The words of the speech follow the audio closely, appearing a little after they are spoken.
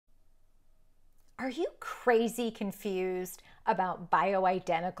Are you crazy confused about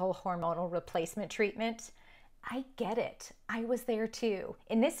bioidentical hormonal replacement treatment? I get it. I was there too.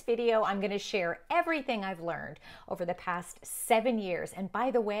 In this video, I'm going to share everything I've learned over the past 7 years. And by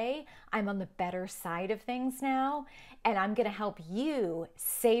the way, I'm on the better side of things now, and I'm going to help you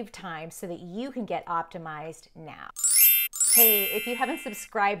save time so that you can get optimized now. Hey, if you haven't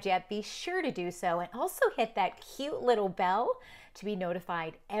subscribed yet, be sure to do so, and also hit that cute little bell to be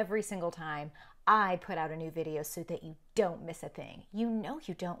notified every single time I put out a new video so that you don't miss a thing. You know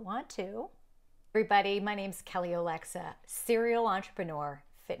you don't want to. Everybody, my name's Kelly Alexa, serial entrepreneur,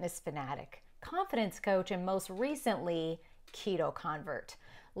 fitness fanatic, confidence coach, and most recently, keto convert.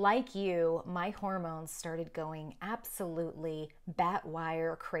 Like you, my hormones started going absolutely bat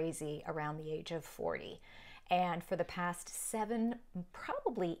wire crazy around the age of 40. And for the past 7,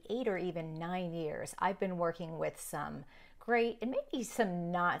 probably 8 or even 9 years, I've been working with some great and maybe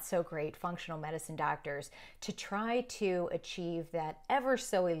some not so great functional medicine doctors to try to achieve that ever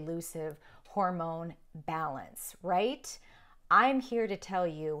so elusive hormone balance, right? I'm here to tell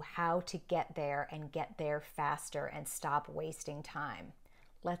you how to get there and get there faster and stop wasting time.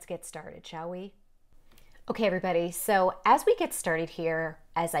 Let's get started, shall we? Okay, everybody, so as we get started here,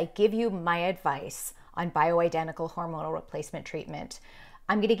 as I give you my advice on bioidentical hormonal replacement treatment,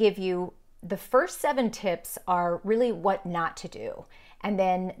 I'm going to give you the first 7 tips are really what not to do. And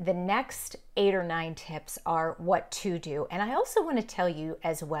then the next 8 or 9 tips are what to do. And I also want to tell you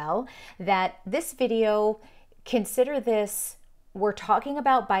as well that this video, consider this, we're talking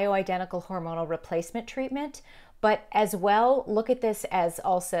about bioidentical hormonal replacement treatment, but as well, look at this as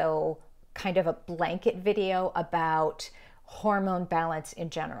also kind of a blanket video about hormone balance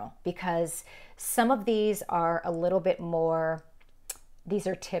in general, because some of these are a little bit more, these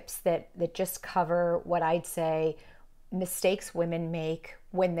are tips that just cover what I'd say mistakes women make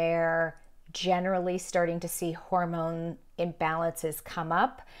when they're generally starting to see hormone imbalances come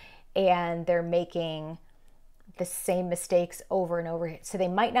up, and they're making the same mistakes over and over. So they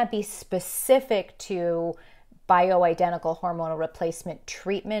might not be specific to bioidentical hormonal replacement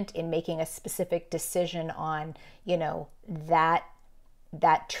treatment in making a specific decision on,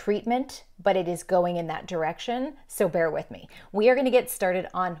 that treatment, but it is going in that direction. So bear with me. We are going to get started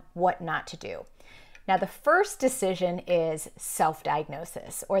on what not to do. Now, the first decision is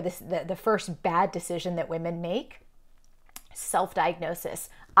self-diagnosis, or the first bad decision that women make, self-diagnosis.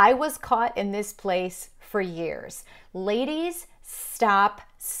 I was caught in this place for years. Ladies, stop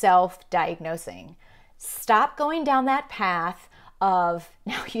self-diagnosing. Stop going down that path of,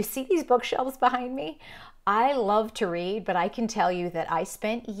 now you see these bookshelves behind me? I love to read, but I can tell you that I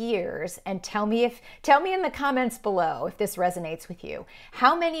spent years, and tell me in the comments below if this resonates with you.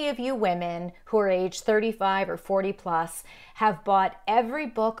 How many of you women who are age 35 or 40 plus have bought every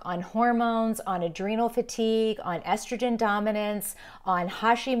book on hormones, on adrenal fatigue, on estrogen dominance, on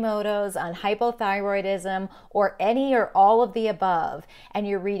Hashimoto's, on hypothyroidism, or any or all of the above, and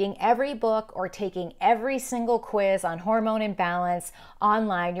you're reading every book or taking every single quiz on hormone imbalance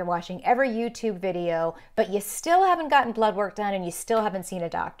online, you're watching every YouTube video, but you still haven't gotten blood work done and you still haven't seen a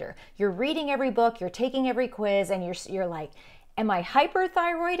doctor. You're reading every book, you're taking every quiz, and you're like, am I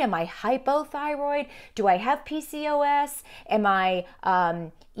hyperthyroid? Am I hypothyroid? Do I have PCOS? Am I,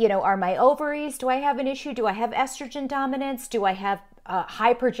 are my ovaries? Do I have an issue? Do I have estrogen dominance? Do I have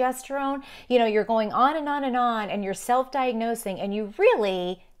high progesterone? You're going on and on and on, and you're self-diagnosing, and you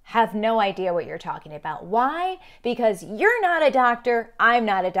really have no idea what you're talking about. Why? Because you're not a doctor, I'm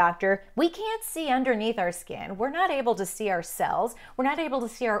not a doctor. We can't see underneath our skin. We're not able to see our cells. We're not able to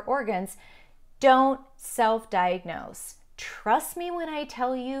see our organs. Don't self-diagnose. Trust me when I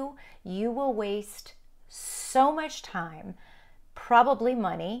tell you, you will waste so much time, probably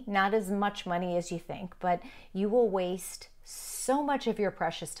money, not as much money as you think, but you will waste so much of your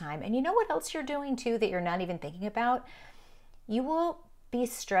precious time. And you know what else you're doing too that you're not even thinking about? You will be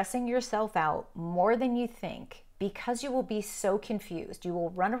stressing yourself out more than you think because you will be so confused. You will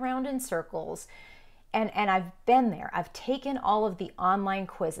run around in circles. And I've been there. I've taken all of the online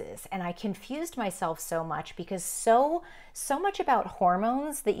quizzes, and I confused myself so much because so much about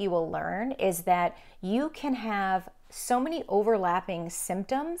hormones that you will learn is that you can have so many overlapping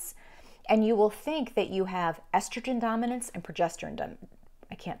symptoms, and you will think that you have estrogen dominance and progesterone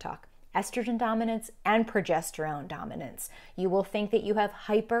estrogen dominance and progesterone dominance. You will think that you have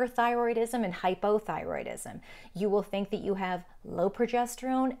hyperthyroidism and hypothyroidism. You will think that you have low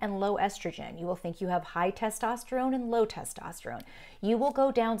progesterone and low estrogen. You will think you have high testosterone and low testosterone. You will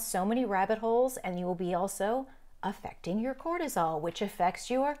go down so many rabbit holes, and you will be also affecting your cortisol, which affects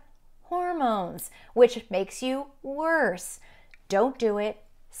your hormones, which makes you worse. Don't do it.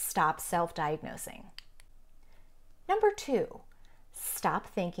 stop self-diagnosing. Number 2, stop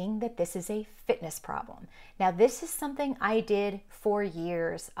thinking that this is a fitness problem. Now, this is something I did for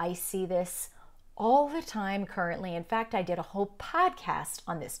years. I see this all the time currently. In fact, I did a whole podcast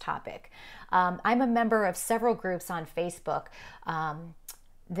on this topic. I'm a member of several groups on Facebook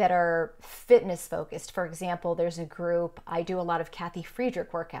that are fitness focused. For example, there's a group, I do a lot of Kathy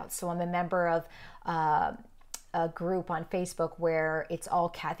Friedrich workouts. So I'm a member of a group on Facebook where it's all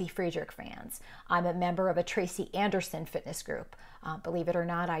Kathy Friedrich fans. I'm a member of a Tracy Anderson fitness group. Believe it or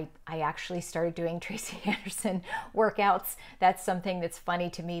not, I actually started doing Tracy Anderson workouts. That's something that's funny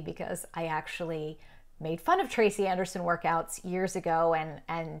to me because I actually made fun of Tracy Anderson workouts years ago,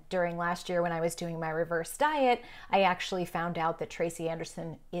 and during last year when I was doing my reverse diet, I actually found out that Tracy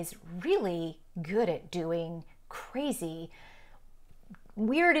Anderson is really good at doing crazy,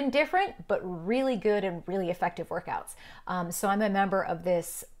 weird and different, but really good and really effective workouts. So I'm a member of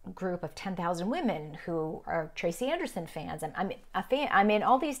this group of 10,000 women who are Tracy Anderson fans. I'm in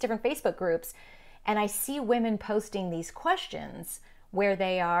all these different Facebook groups, and I see women posting these questions where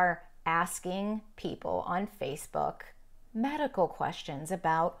they are asking people on Facebook medical questions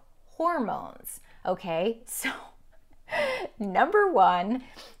about hormones. Okay, so number 1,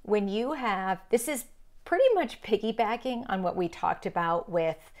 when you have, this is pretty much piggybacking on what we talked about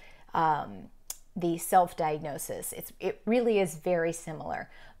with the self-diagnosis. It really is very similar,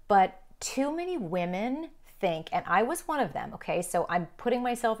 but too many women think, and I was one of them, okay, so I'm putting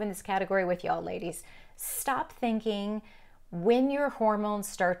myself in this category with y'all ladies. Stop thinking when your hormones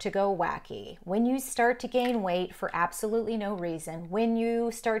start to go wacky, when you start to gain weight for absolutely no reason, when you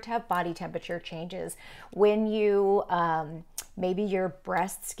start to have body temperature changes, when you maybe your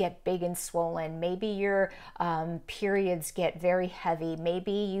breasts get big and swollen, maybe your periods get very heavy,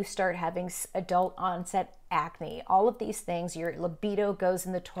 maybe you start having adult onset acne, all of these things, your libido goes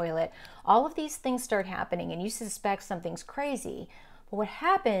in the toilet, all of these things start happening and you suspect something's crazy. But what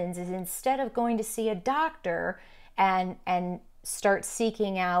happens is instead of going to see a doctor and start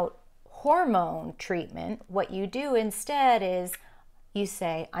seeking out hormone treatment, what you do instead is you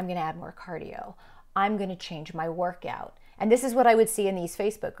say, I'm going to add more cardio. I'm going to change my workout. And this is what I would see in these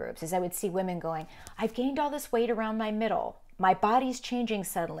Facebook groups, is I would see women going, I've gained all this weight around my middle. My body's changing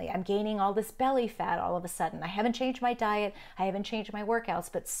suddenly. I'm gaining all this belly fat all of a sudden. I haven't changed my diet. I haven't changed my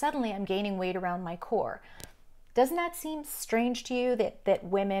workouts, but suddenly I'm gaining weight around my core. Doesn't that seem strange to you that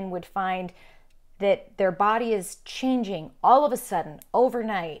women would find that their body is changing all of a sudden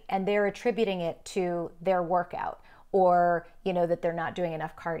overnight and they're attributing it to their workout, or that they're not doing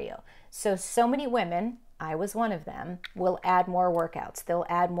enough cardio? So many women, I was one of them, will add more workouts. They'll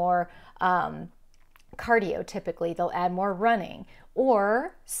add more cardio typically. They'll add more running,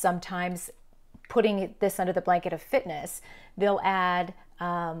 or sometimes putting this under the blanket of fitness, they'll add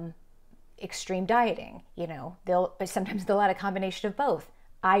extreme dieting. Sometimes they'll add a combination of both.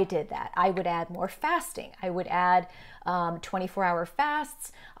 I did that. I would add more fasting. I would add 24-hour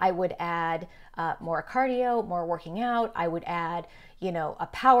fasts. I would add more cardio, more working out. I would add, a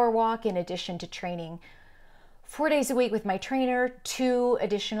power walk in addition to training 4 days a week with my trainer, 2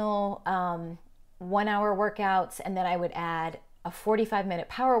 additional 1-hour workouts, and then I would add a 45-minute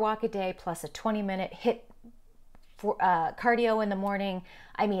power walk a day plus a 20-minute HIIT cardio in the morning.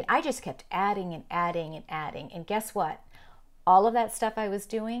 I just kept adding and adding and adding. And guess what? All of that stuff I was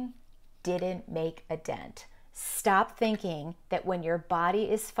doing didn't make a dent. Stop thinking that when your body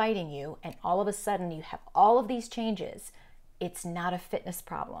is fighting you and all of a sudden you have all of these changes, it's not a fitness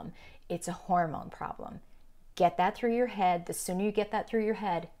problem. It's a hormone problem. Get that through your head. The sooner you get that through your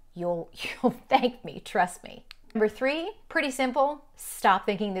head, you'll thank me, trust me. Number 3, pretty simple. Stop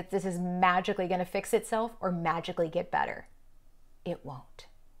thinking that this is magically going to fix itself or magically get better. It won't.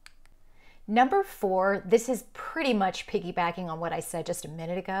 Number 4, this is pretty much piggybacking on what I said just a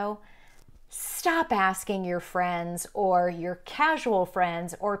minute ago. Stop asking your friends or your casual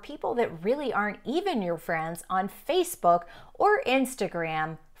friends or people that really aren't even your friends on Facebook or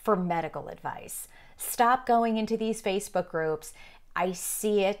Instagram for medical advice. Stop going into these Facebook groups. I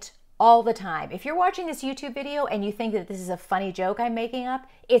see it all the time. If you're watching this YouTube video and you think that this is a funny joke I'm making up,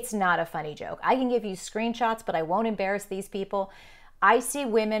 it's not a funny joke. I can give you screenshots, but I won't embarrass these people. I see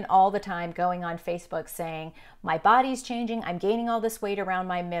women all the time going on Facebook saying, my body's changing, I'm gaining all this weight around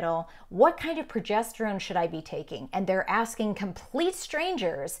my middle, what kind of progesterone should I be taking? And they're asking complete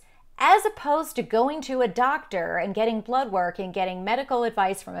strangers, as opposed to going to a doctor and getting blood work and getting medical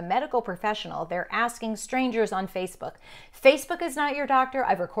advice from a medical professional. They're asking strangers on Facebook. Facebook is not your doctor.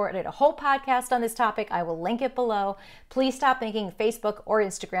 I've recorded a whole podcast on this topic. I will link it below. Please stop thinking Facebook or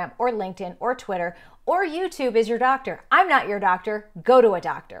Instagram or LinkedIn or Twitter or YouTube is your doctor. I'm not your doctor. Go to a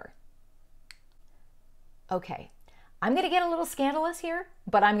doctor. Okay, I'm going to get a little scandalous here,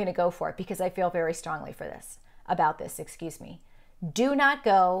 but I'm going to go for it because I feel very strongly about this, excuse me. Do not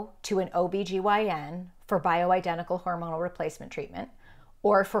go to an OBGYN for bioidentical hormonal replacement treatment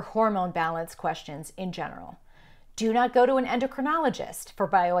or for hormone balance questions in general. Do not go to an endocrinologist for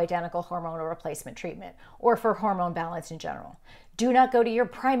bioidentical hormonal replacement treatment or for hormone balance in general. Do not go to your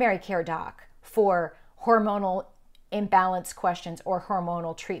primary care doc for hormonal imbalance questions or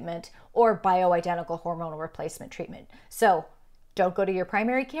hormonal treatment or bioidentical hormonal replacement treatment. So don't go to your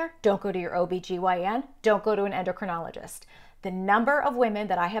primary care, don't go to your OBGYN, don't go to an endocrinologist. The number of women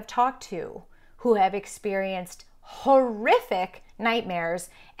that I have talked to who have experienced horrific nightmares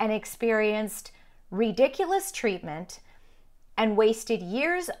and experienced ridiculous treatment and wasted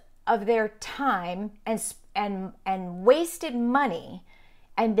years of their time and wasted money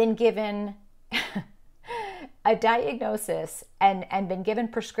and been given a diagnosis and been given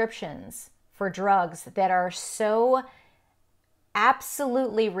prescriptions for drugs that are so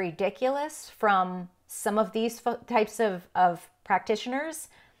absolutely ridiculous from some of these types of practitioners,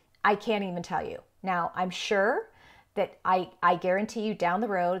 I can't even tell you. Now, I'm sure that I guarantee you down the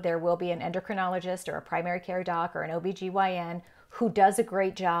road, there will be an endocrinologist or a primary care doc or an OBGYN who does a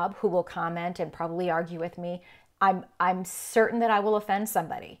great job, who will comment and probably argue with me. I'm certain that I will offend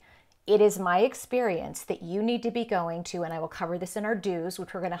somebody. It is my experience that you need to be going to, and I will cover this in our do's,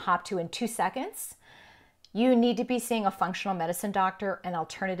 which we're going to hop to in 2 seconds. You need to be seeing a functional medicine doctor, an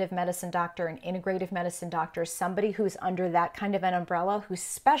alternative medicine doctor, an integrative medicine doctor, somebody who's under that kind of an umbrella who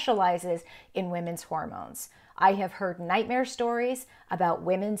specializes in women's hormones. I have heard nightmare stories about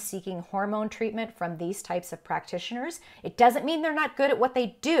women seeking hormone treatment from these types of practitioners. It doesn't mean they're not good at what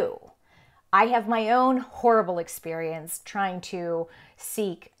they do. I have my own horrible experience trying to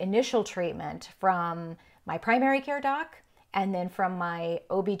seek initial treatment from my primary care doc and then from my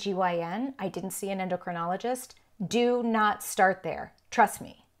OBGYN. I didn't see an endocrinologist. Do not start there. Trust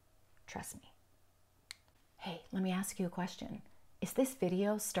me. Trust me. Hey, let me ask you a question. Is this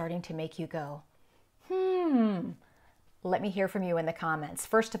video starting to make you go, Let me hear from you in the comments.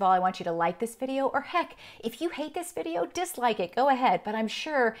 First of all, I want you to like this video, or heck, if you hate this video, dislike it, go ahead. But I'm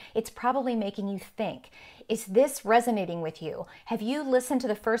sure it's probably making you think. Is this resonating with you? Have you listened to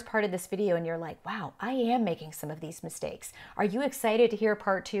the first part of this video and you're like, wow, I am making some of these mistakes? Are you excited to hear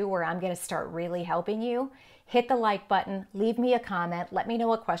part 2 where I'm going to start really helping you? Hit the like button, leave me a comment, let me know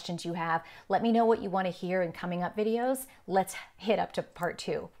what questions you have, let me know what you want to hear in coming up videos. Let's hit up to part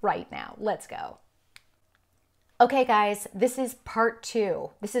 2 right now. Let's go. Okay guys, this is part 2.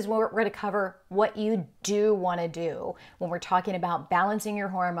 This is where we're going to cover what you do want to do when we're talking about balancing your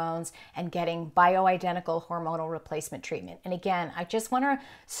hormones and getting bioidentical hormonal replacement treatment. And again, I just want to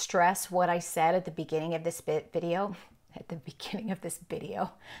stress what I said at the beginning of this video. At the beginning of this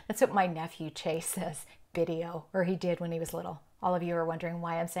video. That's what my nephew Chase says, video, or he did when he was little. All of you are wondering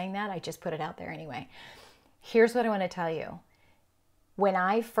why I'm saying that. I just put it out there anyway. Here's what I want to tell you. When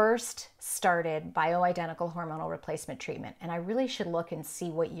I first started bioidentical hormonal replacement treatment, and I really should look and see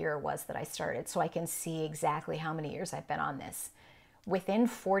what year it was that I started so I can see exactly how many years I've been on this. Within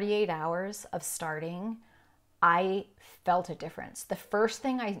 48 hours of starting, I felt a difference. The first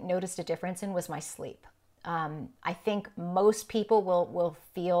thing I noticed a difference in was my sleep. I think most people will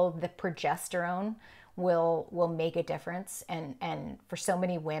feel the progesterone will make a difference, and for so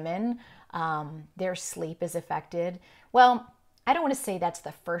many women, their sleep is affected. Well, I don't want to say that's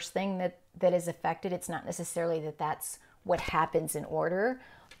the first thing that is affected. It's not necessarily that that's what happens in order,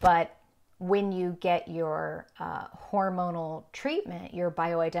 but when you get your hormonal treatment, your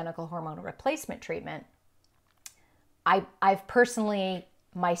bioidentical hormonal replacement treatment, I've personally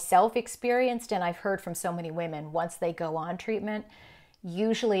myself experienced, and I've heard from so many women, once they go on treatment,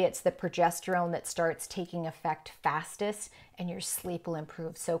 usually it's the progesterone that starts taking effect fastest and your sleep will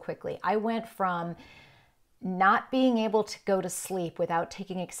improve so quickly. I went from not being able to go to sleep without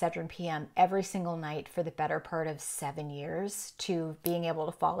taking Excedrin PM every single night for the better part of 7 years to being able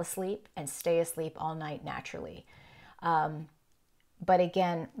to fall asleep and stay asleep all night naturally. But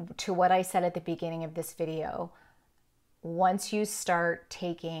again, to what I said at the beginning of this video, once you start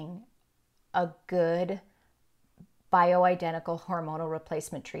taking a good bioidentical hormonal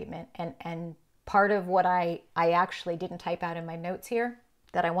replacement treatment, and part of what I actually didn't type out in my notes here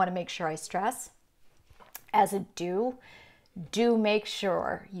that I want to make sure I stress, as a do make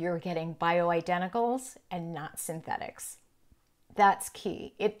sure you're getting bioidenticals and not synthetics. That's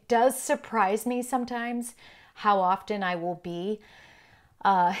key. It does surprise me sometimes how often I will be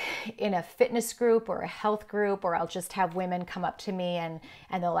in a fitness group or a health group, or I'll just have women come up to me and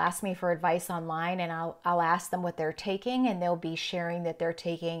they'll ask me for advice online, and I'll ask them what they're taking, and they'll be sharing that they're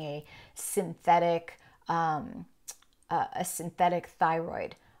taking a synthetic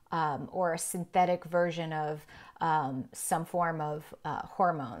thyroid, or a synthetic version of some form of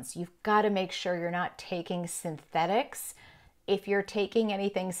hormones. You've got to make sure you're not taking synthetics. If you're taking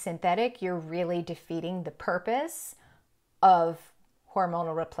anything synthetic, you're really defeating the purpose of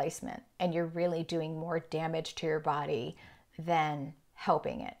hormonal replacement, and you're really doing more damage to your body than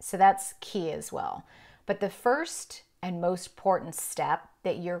helping it. So that's key as well. But the first and most important step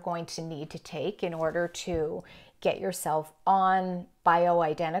that you're going to need to take in order to get yourself on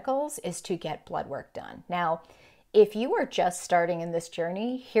bioidenticals is to get blood work done. Now, if you are just starting in this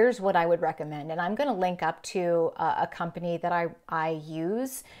journey, here's what I would recommend. And I'm going to link up to a company that I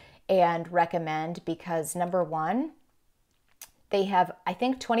use and recommend, because number one, they have, I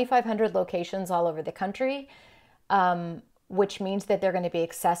think, 2,500 locations all over the country, which means that they're going to be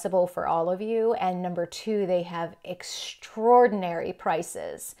accessible for all of you. And number two, they have extraordinary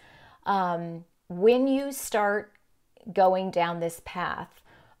prices. When you start going down this path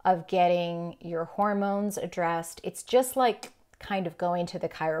of getting your hormones addressed, it's just like kind of going to the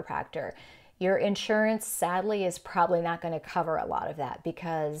chiropractor. Your insurance, sadly, is probably not going to cover a lot of that,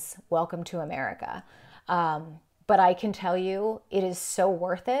 because welcome to America. But I can tell you, it is so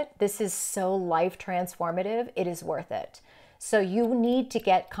worth it. This is so life transformative. It is worth it. So you need to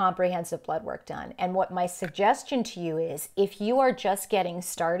get comprehensive blood work done. And what my suggestion to you is, if you are just getting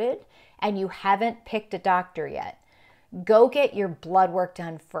started and you haven't picked a doctor yet, go get your blood work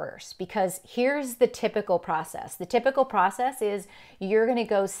done first, because here's the typical process. The typical process is you're going to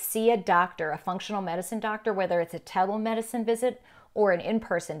go see a doctor, a functional medicine doctor, whether it's a telemedicine visit or an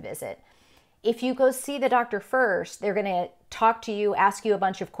in-person visit. If you go see the doctor first, they're going to talk to you, ask you a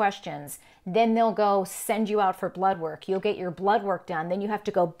bunch of questions. Then they'll go send you out for blood work. You'll get your blood work done. Then you have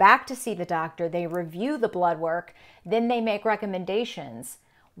to go back to see the doctor. They review the blood work. Then they make recommendations.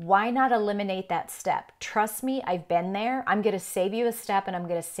 Why not eliminate that step? Trust me, I've been there. I'm going to save you a step, and I'm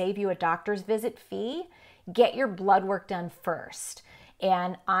going to save you a doctor's visit fee. Get your blood work done first.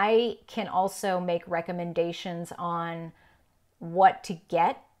 And I can also make recommendations on what to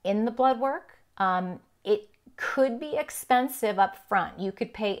get in the blood work. It could be expensive up front. You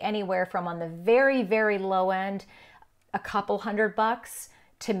could pay anywhere from, on the very, very low end, a couple $100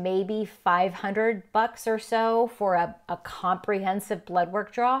 to maybe $500 or so for a comprehensive blood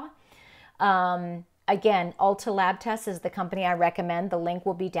work draw. Again, Ulta Lab Tests is the company I recommend. The link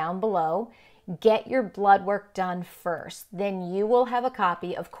will be down below. Get your blood work done first. Then you will have a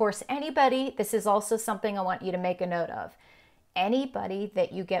copy. Of course, anybody, this is also something I want you to make a note of. Anybody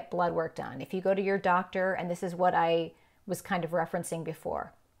that you get blood work done, if you go to your doctor, and this is what I was kind of referencing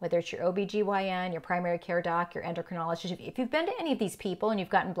before, whether it's your OBGYN, your primary care doc, your endocrinologist, if you've been to any of these people and you've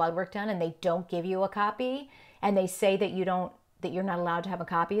gotten blood work done and they don't give you a copy, and they say that you're not allowed to have a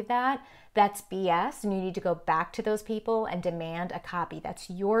copy of that, that's BS, and you need to go back to those people and demand a copy. That's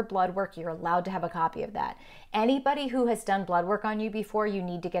your blood work. You're allowed to have a copy of that. Anybody who has done blood work on you before, you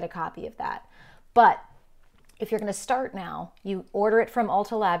need to get a copy of that. But if you're going to start now, you order it from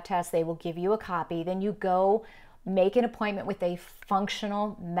Ulta Lab Tests. They will give you a copy. Then you go make an appointment with a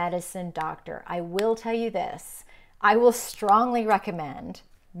functional medicine doctor. I will tell you this. I will strongly recommend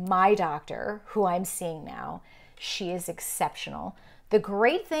my doctor, who I'm seeing now. She is exceptional. The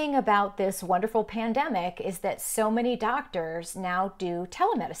great thing about this wonderful pandemic is that so many doctors now do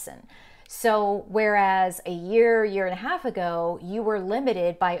telemedicine. So whereas a year and a half ago, you were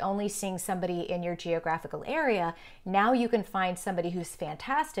limited by only seeing somebody in your geographical area, now you can find somebody who's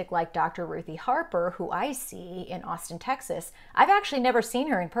fantastic, like Dr. Ruthie Harper, who I see in Austin, Texas. I've actually never seen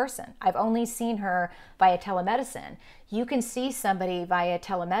her in person. I've only seen her via telemedicine. You can see somebody via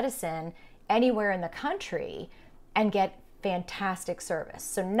telemedicine anywhere in the country and get fantastic service.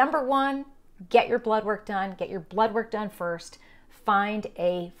 So number one, get your blood work done. Get your blood work done first. Find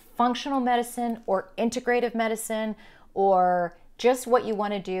a functional medicine or integrative medicine, or just what you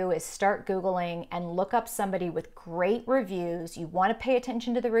want to do is start Googling and look up somebody with great reviews. You want to pay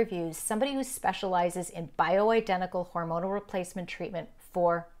attention to the reviews, somebody who specializes in bioidentical hormonal replacement treatment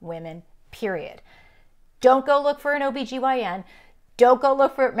for women, period. Don't go look for an OBGYN. Don't go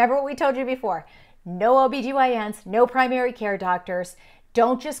look for, remember what we told you before, no OBGYNs, no primary care doctors.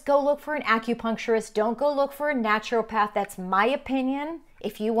 Don't just go look for an acupuncturist. Don't go look for a naturopath. That's my opinion.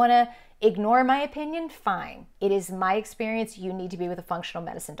 If you want to ignore my opinion, fine. It is my experience. You need to be with a functional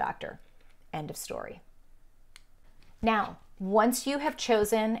medicine doctor. End of story. Now, once you have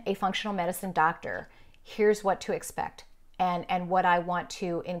chosen a functional medicine doctor, here's what to expect. and what I want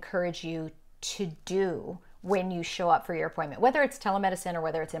to encourage you to do when you show up for your appointment, whether it's telemedicine or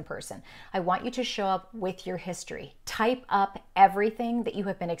whether it's in person. I want you to show up with your history. Type up everything that you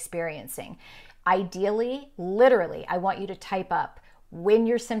have been experiencing. Ideally, literally, I want you to type up when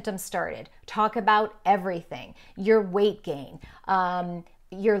your symptoms started. Talk about everything, your weight gain,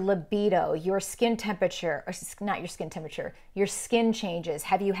 your libido, your skin temperature, or not your skin temperature, your skin changes.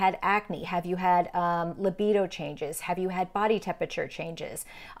 Have you had acne? Have you had libido changes? Have you had body temperature changes?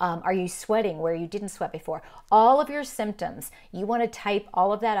 Are you sweating where you didn't sweat before? All of your symptoms, you want to type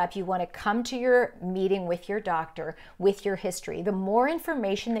all of that up. You want to come to your meeting with your doctor with your history. The more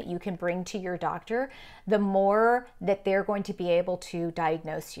information that you can bring to your doctor, the more that they're going to be able to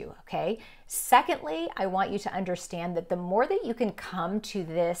diagnose you, okay? Secondly, I want you to understand that the more that you can come to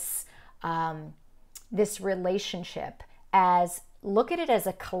this, this relationship as, look at it as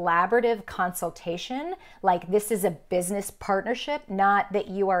a collaborative consultation, like this is a business partnership, not that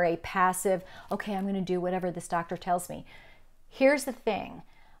you are a passive, okay, I'm going to do whatever this doctor tells me. Here's the thing.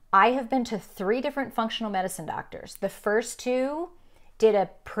 I have been to 3 different functional medicine doctors. The first 2 did a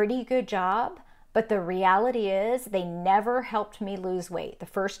pretty good job, but the reality is they never helped me lose weight. The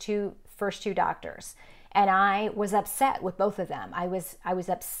first two doctors. And I was upset with both of them. I was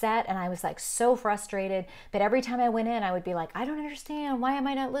upset, and I was like so frustrated that every time I went in, I would be like, I don't understand. Why am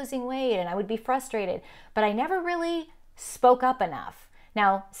I not losing weight? And I would be frustrated, but I never really spoke up enough.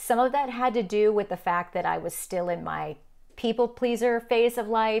 Now, some of that had to do with the fact that I was still in my people pleaser phase of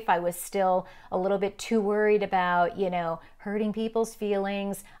life. I was still a little bit too worried about, hurting people's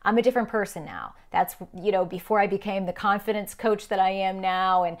feelings. I'm a different person now. That's, before I became the confidence coach that I am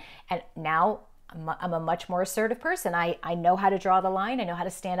now. And now I'm a much more assertive person. I know how to draw the line. I know how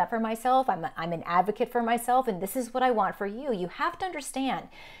to stand up for myself. I'm an advocate for myself. And this is what I want for you. You have to understand,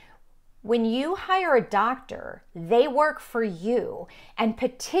 when you hire a doctor, they work for you. And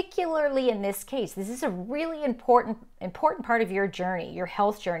particularly in this case, this is a really important part of your journey, your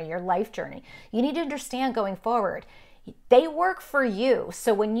health journey, your life journey. You need to understand going forward, they work for you.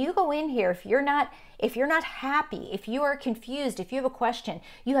 So when you go in here, if you're not happy, if you are confused, if you have a question,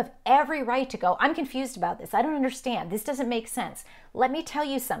 you have every right to go, I'm confused about this. I don't understand. This doesn't make sense. Let me tell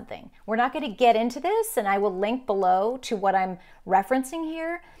you something. We're not going to get into this, and I will link below to what I'm referencing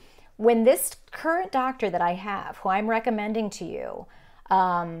here. When this current doctor that I have, who I'm recommending to you,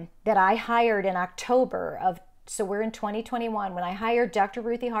 that I hired in October of, so we're in 2021, when I hired Dr.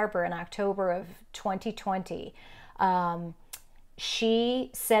 Ruthie Harper in October of 2020,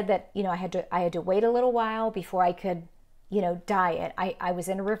 she said that, I had to wait a little while before I could, diet. I was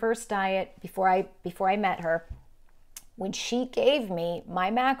in a reverse diet before I met her. When she gave me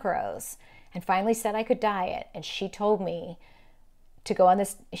my macros and finally said I could diet, and she told me to go on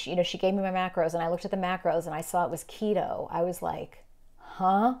this, she gave me my macros, and I looked at the macros and I saw it was keto. I was like,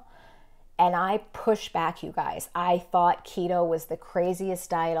 huh? And I pushed back, you guys. I thought keto was the craziest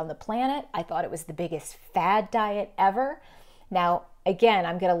diet on the planet. I thought it was the biggest fad diet ever. Now, again,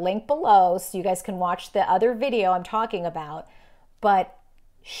 I'm going to link below so you guys can watch the other video I'm talking about. But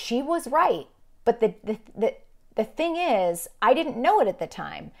she was right. But the thing is, I didn't know it at the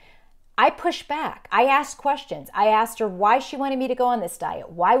time. I pushed back. I asked questions. I asked her why she wanted me to go on this diet.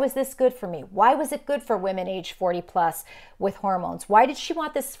 Why was this good for me? Why was it good for women age 40 plus with hormones? Why did she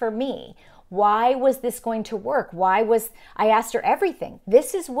want this for me? Why was this going to work? I asked her everything.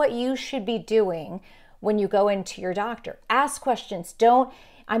 This is what you should be doing when you go into your doctor. Ask questions.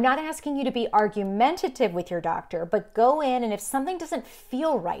 I'm not asking you to be argumentative with your doctor, but go in, and if something doesn't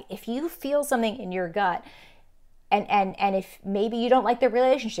feel right, if you feel something in your gut, and if maybe you don't like the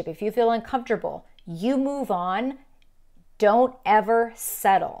relationship, if you feel uncomfortable, you move on. Don't ever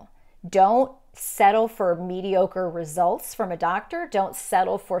settle. Don't settle for mediocre results from a doctor. Don't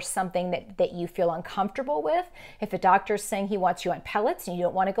settle for something that you feel uncomfortable with. If a doctor's saying he wants you on pellets and you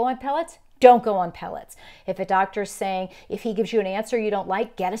don't want to go on pellets, don't go on pellets. If a doctor's saying, if he gives you an answer you don't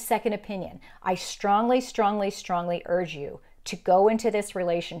like, get a second opinion. I strongly, strongly, strongly urge you to go into this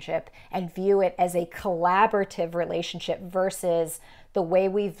relationship and view it as a collaborative relationship versus the way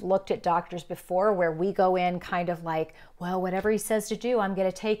we've looked at doctors before, where we go in kind of like, well, whatever he says to do, I'm going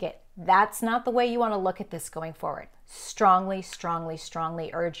to take it. That's not the way you want to look at this going forward. Strongly, strongly, strongly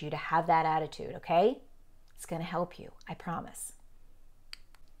urge you to have that attitude, okay? It's going to help you, I promise.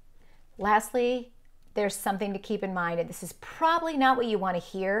 Lastly, there's something to keep in mind, and this is probably not what you want to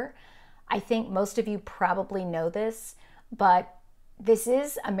hear. I think most of you probably know this, but this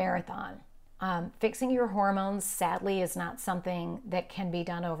is a marathon. Fixing your hormones, sadly, is not something that can be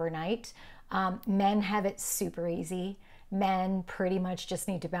done overnight. Men have it super easy, Men pretty much just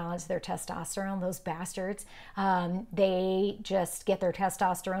need to balance their testosterone, those bastards. They just get their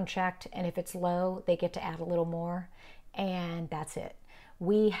testosterone checked, and if it's low, they get to add a little more, and that's it.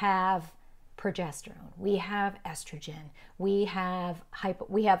 We have progesterone, we have estrogen, we have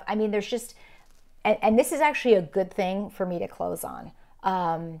I mean, there's just, and this is actually a good thing for me to close on.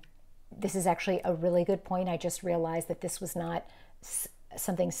 This is actually a really good point. I just realized that this was not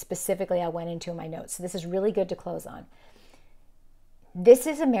something specifically I went into in my notes. So this is really good to close on. This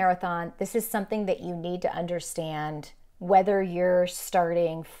is a marathon. This is something that you need to understand, whether you're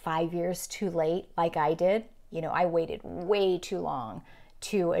starting 5 years too late, like I did. You know, I waited way too long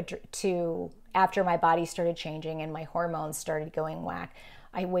to after my body started changing and my hormones started going whack.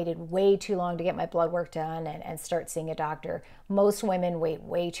 I waited way too long to get my blood work done and start seeing a doctor. Most women wait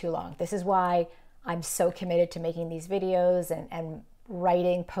way too long. This is why I'm so committed to making these videos and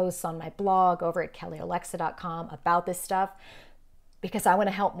writing posts on my blog over at kellyalexa.com about this stuff, because I want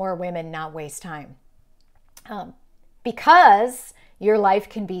to help more women not waste time. Because your life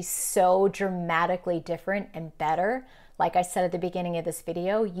can be so dramatically different and better. Like I said at the beginning of this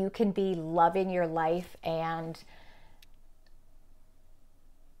video, you can be loving your life and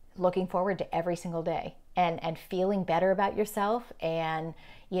looking forward to every single day and feeling better about yourself. And,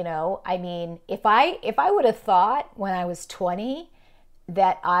 you know, I mean, if I would have thought when I was 20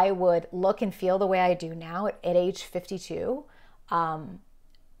 that I would look and feel the way I do now at age 52,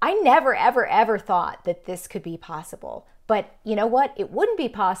 I never, ever, ever thought that this could be possible. But you know what? It wouldn't be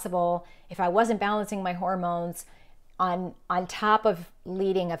possible if I wasn't balancing my hormones on top of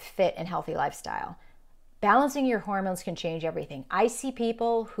leading a fit and healthy lifestyle. Balancing your hormones can change everything. I see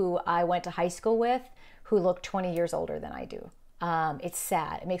people who I went to high school with who look 20 years older than I do. It's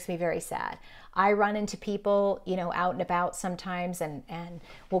sad. It makes me very sad. I run into people, you know, out and about sometimes, and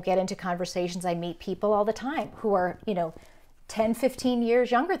we'll get into conversations. I meet people all the time who are, you know, 10, 15 years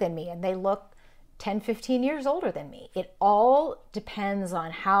younger than me, and they look 10, 15 years older than me. It all depends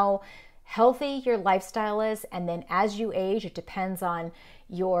on how healthy your lifestyle is, and then as you age, it depends on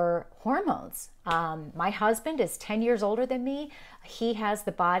your hormones. My husband is 10 years older than me. He has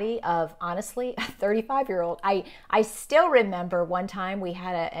the body of, honestly, a 35-year-old. I still remember one time we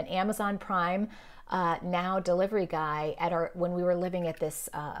had an Amazon Prime Now delivery guy when we were living at this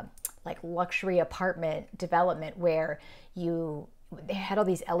like luxury apartment development where they had all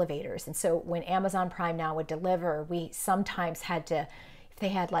these elevators. And so when Amazon Prime Now would deliver, we sometimes had to, if they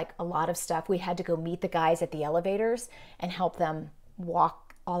had like a lot of stuff, we had to go meet the guys at the elevators and help them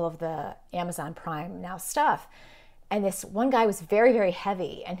walk all of the Amazon Prime Now stuff. And this one guy was very, very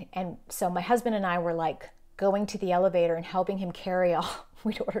heavy. And so my husband and I were like going to the elevator and helping him carry all,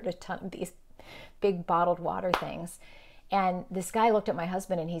 we'd ordered a ton of these big bottled water things. And this guy looked at my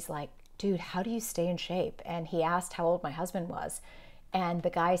husband and he's like, dude, how do you stay in shape? And he asked how old my husband was. And the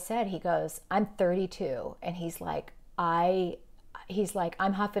guy said, he goes, I'm 32. And he's like, I'm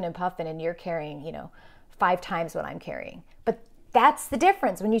huffing and puffing and you're carrying, 5 times what I'm carrying. But that's the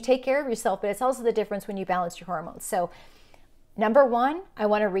difference when you take care of yourself, but it's also the difference when you balance your hormones. So number one, I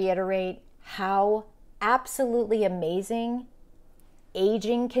want to reiterate how absolutely amazing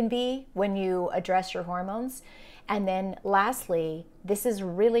aging can be when you address your hormones. And then lastly, this is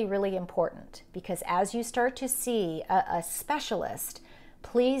really, really important because as you start to see a specialist,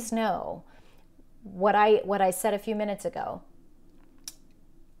 please know what I said a few minutes ago.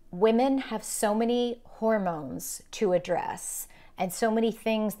 Women have so many hormones to address and so many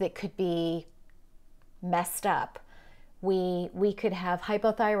things that could be messed up. We could have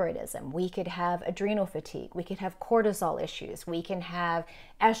hypothyroidism, we could have adrenal fatigue, we could have cortisol issues, we can have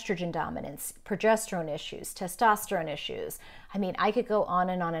estrogen dominance, progesterone issues, testosterone issues. I mean, I could go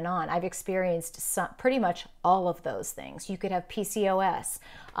on and on and on. I've experienced pretty much all of those things. You could have PCOS.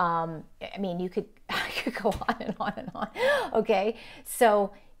 I mean, I could go on and on and on. Okay,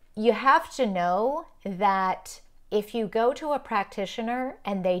 so you have to know that if you go to a practitioner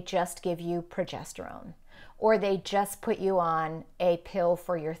and they just give you progesterone, or they just put you on a pill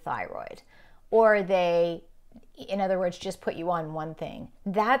for your thyroid, or they, in other words, just put you on one thing,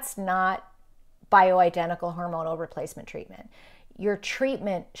 that's not bioidentical hormonal replacement treatment. Your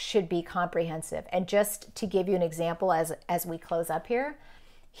treatment should be comprehensive. And just to give you an example as we close up here,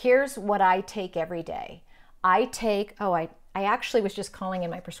 here's what I take every day. I actually was just calling in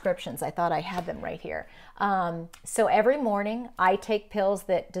my prescriptions. I thought I had them right here. So every morning I take pills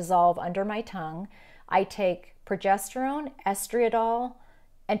that dissolve under my tongue. I take progesterone, estriadol,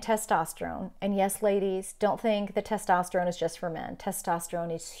 and testosterone. And yes, ladies, don't think that testosterone is just for men.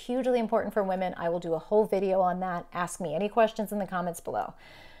 Testosterone is hugely important for women. I will do a whole video on that. Ask me any questions in the comments below.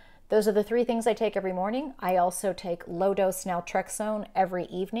 those are the 3 things I take every morning. I also take low-dose naltrexone every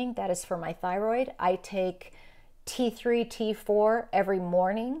evening. That is for my thyroid. I take T3, T4 every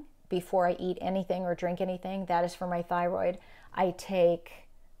morning before I eat anything or drink anything. That is for my thyroid. I take,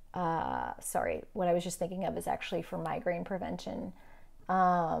 sorry, what I was just thinking of is actually for migraine prevention.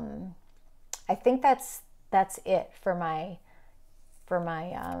 I think that's it for my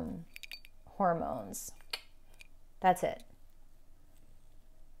hormones. That's it.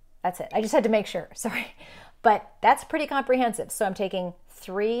 That's it. I just had to make sure. Sorry. But that's pretty comprehensive. So I'm taking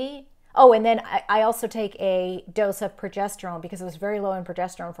 3. Oh, and then I also take a dose of progesterone because it was very low in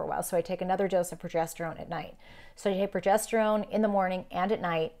progesterone for a while. So I take another dose of progesterone at night. So I take progesterone in the morning and at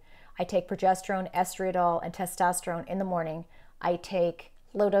night. I take progesterone, estriadol, and testosterone in the morning. I take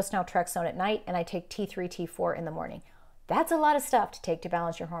low-dose naltrexone at night, and I take T3, T4 in the morning. That's a lot of stuff to take to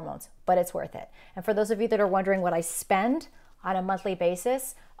balance your hormones, but it's worth it. And for those of you that are wondering what I spend on a monthly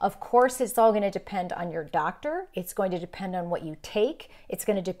basis, of course, it's all going to depend on your doctor. It's going to depend on what you take. It's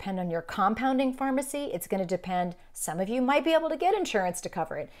going to depend on your compounding pharmacy. It's going to depend, some of you might be able to get insurance to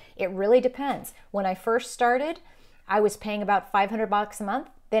cover it. It really depends. When I first started, I was paying about $500 a month.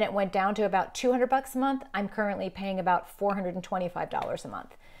 Then it went down to about $200 a month. I'm currently paying about $425 a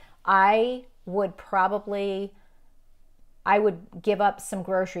month. I would give up some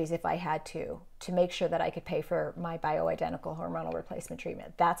groceries if I had to make sure that I could pay for my bioidentical hormonal replacement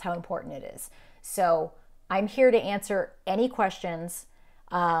treatment. That's how important it is. So I'm here to answer any questions.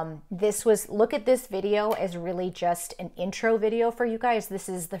 Look at this video as really just an intro video for you guys. This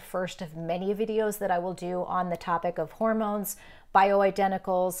is the first of many videos that I will do on the topic of hormones,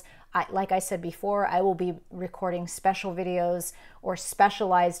 bioidenticals. Like I said before, I will be recording special videos or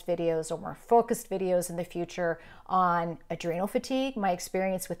specialized videos or more focused videos in the future on adrenal fatigue, my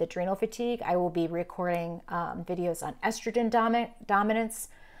experience with adrenal fatigue. I will be recording videos on estrogen dominance.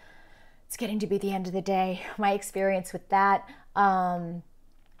 It's getting to be the end of the day. My experience with that.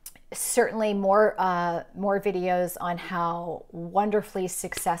 Certainly more videos on how wonderfully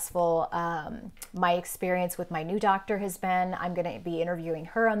successful my experience with my new doctor has been. I'm going to be interviewing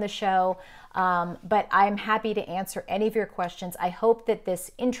her on the show, but I'm happy to answer any of your questions. I hope that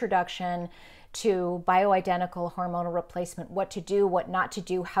this introduction to bioidentical hormonal replacement, what to do, what not to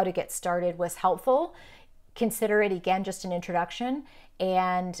do, how to get started, was helpful. Consider it, again, just an introduction.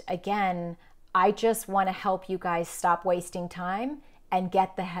 And again, I just want to help you guys stop wasting time and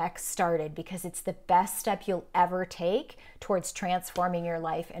get the heck started, because it's the best step you'll ever take towards transforming your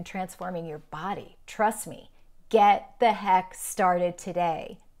life and transforming your body. Trust me, get the heck started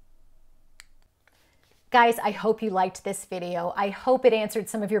today. Guys, I hope you liked this video. I hope it answered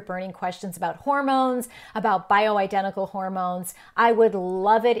some of your burning questions about hormones, about bioidentical hormones. I would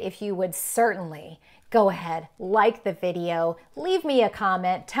love it if you would certainly go ahead, like the video, leave me a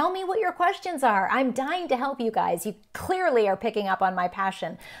comment, tell me what your questions are. I'm dying to help you guys. You clearly are picking up on my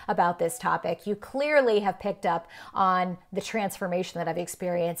passion about this topic. You clearly have picked up on the transformation that I've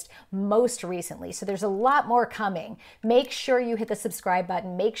experienced most recently. So there's a lot more coming. Make sure you hit the subscribe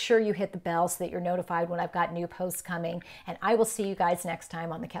button. Make sure you hit the bell so that you're notified when I've got new posts coming. And I will see you guys next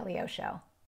time on The Kelly O Show.